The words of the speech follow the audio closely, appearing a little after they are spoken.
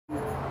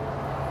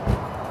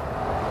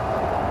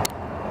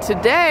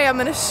Today I'm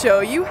going to show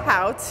you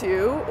how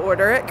to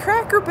order at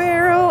Cracker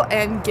Barrel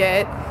and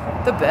get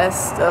the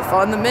best stuff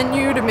on the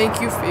menu to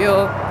make you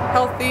feel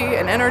healthy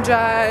and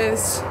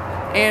energized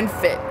and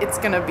fit. It's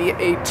going to be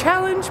a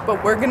challenge,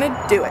 but we're going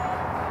to do it.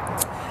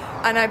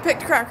 And I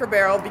picked Cracker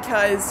Barrel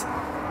because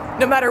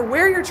no matter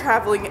where you're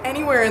traveling,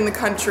 anywhere in the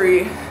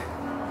country,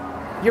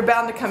 you're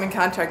bound to come in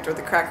contact with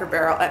the Cracker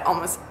Barrel at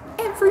almost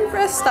every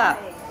rest stop.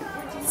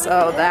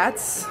 So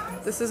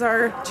this is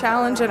our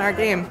challenge and our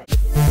game.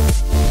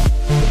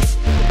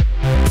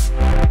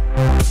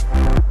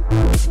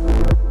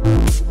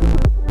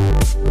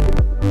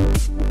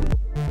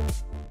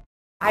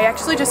 I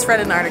actually just read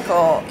an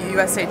article,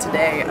 USA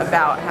Today,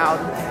 about how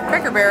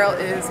Cracker Barrel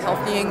is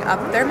healthying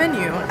up their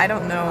menu. I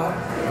don't know,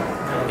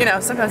 you know,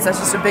 sometimes that's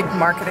just a big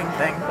marketing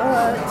thing,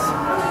 but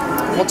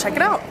we'll check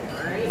it out.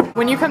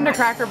 When you come to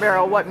Cracker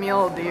Barrel, what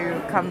meal do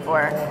you come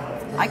for?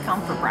 I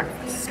come for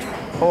breakfast.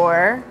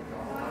 Or?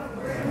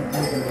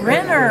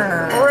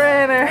 Dinner.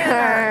 Dinner.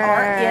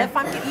 Or if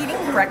I'm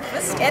eating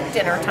breakfast at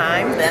dinner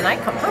time, then I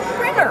come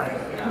for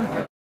dinner.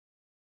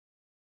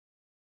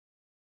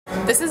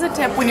 This is a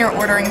tip when you're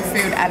ordering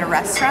food at a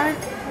restaurant.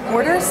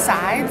 Order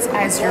sides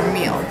as your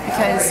meal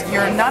because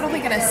you're not only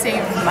going to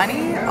save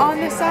money on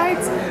the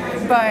sides,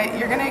 but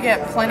you're going to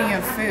get plenty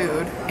of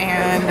food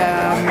and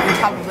you'll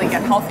probably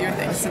get healthier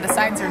things. So the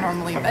sides are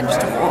normally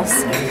vegetables,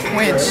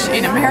 which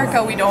in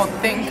America we don't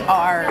think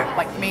are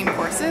like main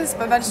courses,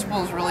 but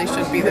vegetables really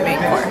should be the main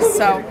course.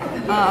 So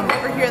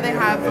over here they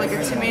have like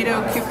a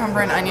tomato,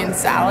 cucumber, and onion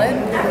salad.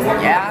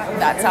 Yeah,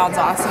 that sounds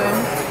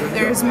awesome.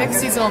 There's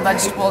mixed seasonal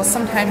vegetables.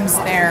 Sometimes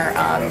they're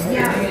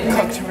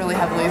cooked really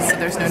heavily, so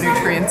there's no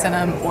nutrients in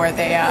them, or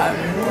they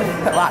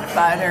put a lot of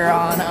butter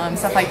on them,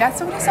 stuff like that.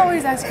 So just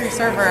always ask your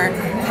server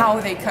how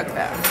they cook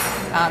them.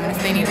 And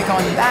if they need to go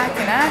in the back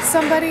and ask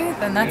somebody,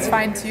 then that's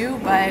fine too,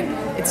 but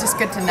it's just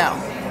good to know.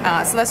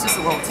 So that's just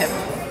a little tip.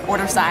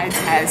 Order sides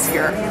as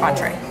your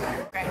entree.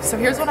 Okay, so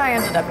here's what I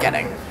ended up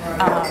getting.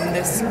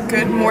 This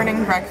good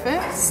morning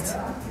breakfast,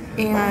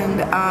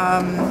 and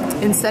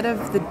instead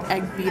of the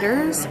egg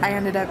beaters, I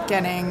ended up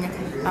getting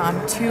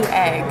 2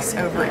 eggs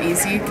over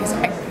easy because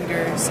egg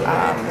beaters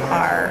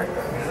are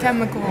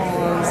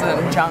chemicals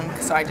and junk,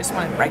 so I just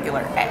wanted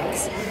regular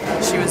eggs.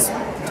 She was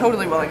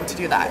totally willing to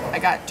do that. I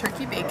got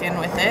turkey bacon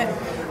with it.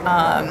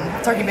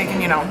 Turkey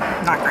bacon, you know,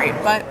 not great,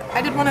 but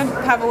I did want to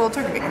have a little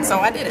turkey bacon, so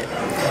I did it.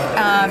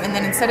 And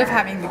then instead of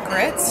having the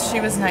grits,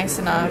 she was nice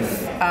enough,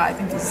 I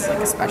think this is like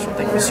a special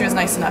thing, but she was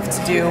nice enough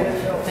to do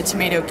the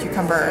tomato,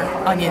 cucumber,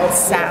 onion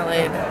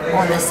salad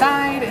on the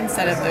side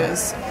instead of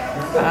those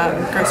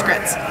gross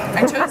grits.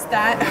 I chose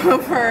that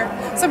over,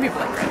 some people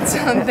like grits,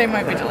 they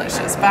might be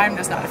delicious, but I'm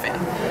just not a fan.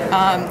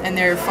 And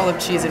they're full of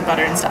cheese and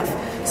butter and stuff.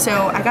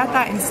 So I got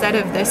that instead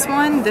of this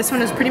one. This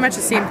one is pretty much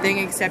the same thing,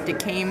 except it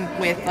came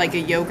with like a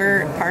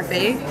yogurt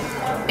parfait.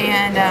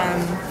 And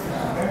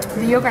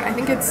the yogurt, I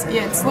think it's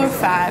low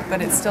fat,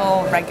 but it's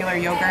still regular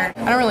yogurt.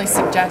 I don't really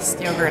suggest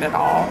yogurt at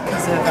all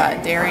because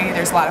of dairy.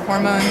 There's a lot of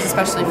hormones,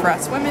 especially for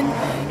us women.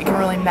 It can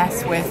really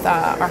mess with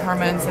our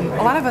hormones, and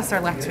a lot of us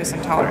are lactose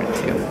intolerant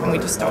too, and we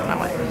just don't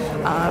know it.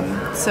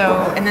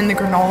 And then the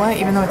granola,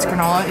 even though it's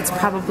granola, it's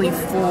probably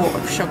full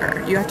of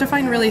sugar. You have to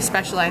find really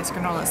specialized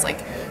granolas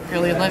like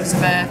Purely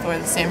Elizabeth or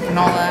the Sam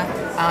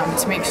granola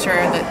to make sure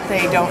that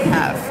they don't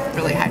have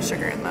really high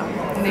sugar in them.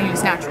 And they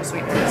use natural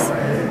sweeteners.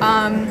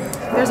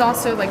 There's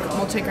also like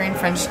multigrain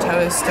French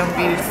toast. Don't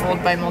be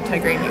fooled by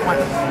multigrain. You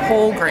want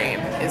whole grain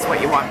is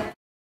what you want.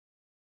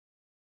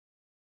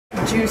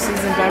 Juices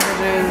and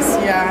beverages,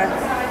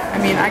 yeah.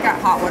 I mean, I got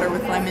hot water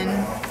with lemon,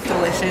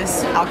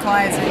 delicious,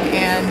 alkalizing,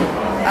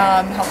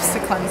 and helps to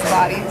cleanse the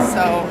body.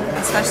 So,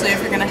 especially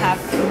if you're gonna have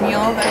a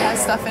meal that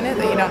has stuff in it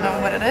that you don't know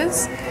what it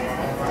is,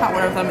 hot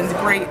water with lemon is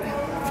great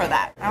for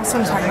that. I also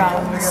want to talk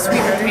about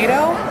sweet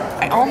potato.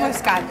 I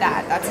almost got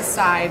that. That's a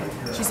side.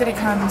 She said it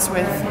comes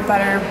with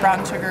butter,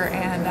 brown sugar,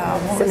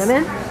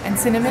 and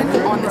cinnamon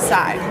on the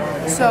side.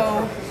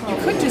 So you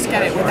could just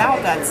get it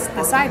without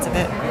the sides of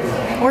it,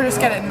 or just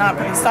get it and not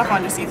put the stuff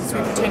on. Just eat the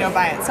sweet potato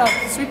by itself.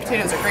 Sweet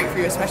potatoes are great for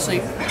you, especially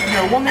if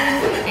you're a woman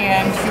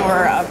and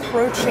you're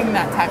approaching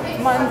that time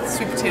of month.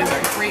 Sweet potatoes are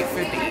a great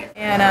food to eat.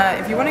 And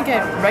if you want to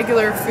get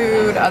regular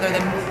food other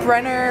than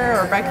Brenner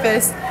or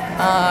breakfast,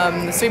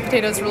 the sweet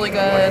potato is really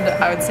good,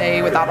 I would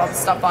say, without all the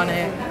stuff on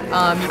it.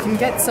 You can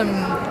get some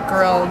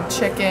grilled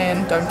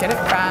chicken, don't get it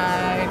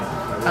fried.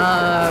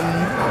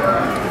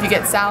 If you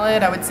get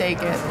salad, I would say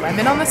get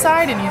lemon on the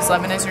side and use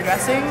lemon as your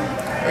dressing,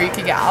 or you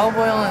could get olive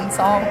oil and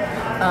salt.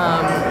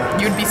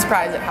 You would be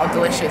surprised at how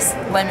delicious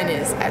lemon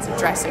is as a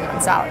dressing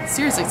on salad.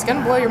 Seriously, it's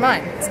gonna blow your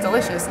mind. It's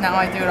delicious. Now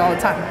I do it all the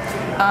time.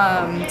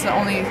 It's the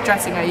only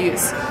dressing I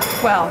use.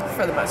 Well,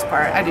 for the most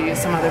part. I do use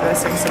some other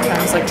dressings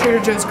sometimes, like Trader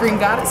Joe's Green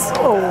Goddess.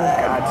 Oh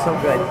God, so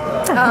good.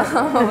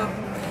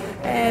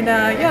 And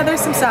yeah,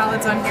 there's some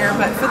salads on here,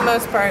 but for the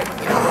most part,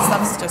 you know, the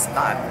stuff's just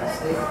not,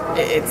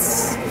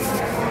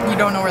 you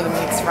don't know where the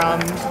meat's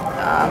from.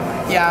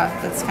 Yeah,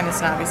 that's kind of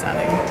snobby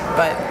sounding,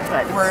 but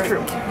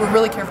we're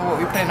really careful what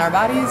we put in our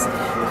bodies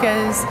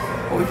because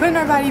what we put in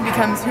our body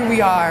becomes who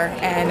we are,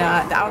 and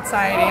the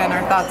outside and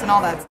our thoughts and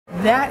all that.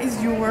 That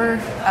is your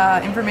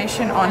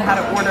information on how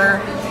to order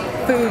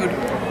food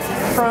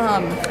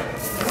from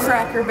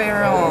Cracker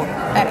Barrel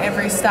at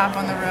every stop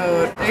on the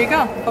road. There you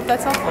go. Hope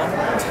that's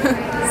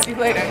helpful. See you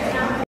later.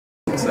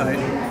 Inside.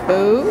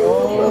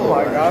 Oh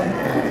my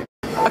god.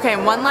 Okay,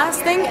 one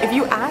last thing. If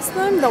you ask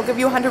them, they'll give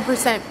you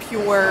 100%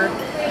 pure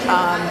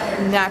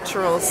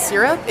natural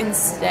syrup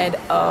instead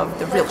of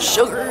the real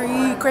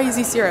sugary,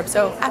 crazy syrup.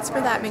 So ask for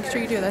that. Make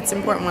sure you do. That's the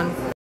important one.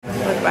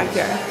 Look back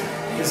here.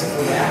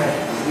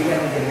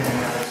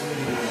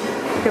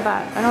 Look at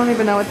that. I don't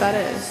even know what that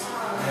is.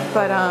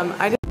 But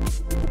I just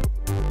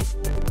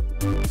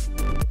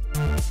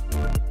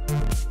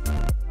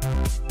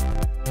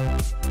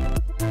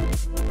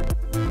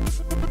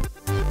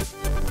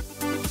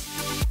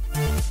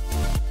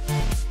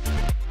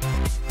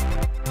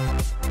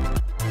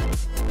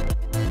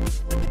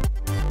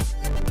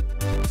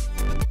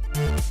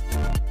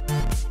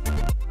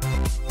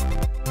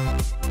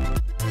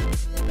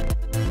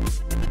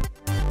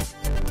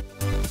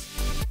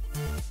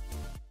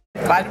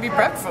glad to be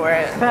prepped for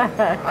it.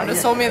 Mom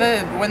just told me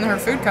that when her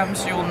food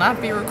comes, she will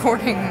not be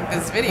recording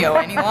this video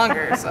any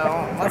longer,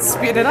 so let's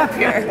speed it up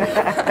here.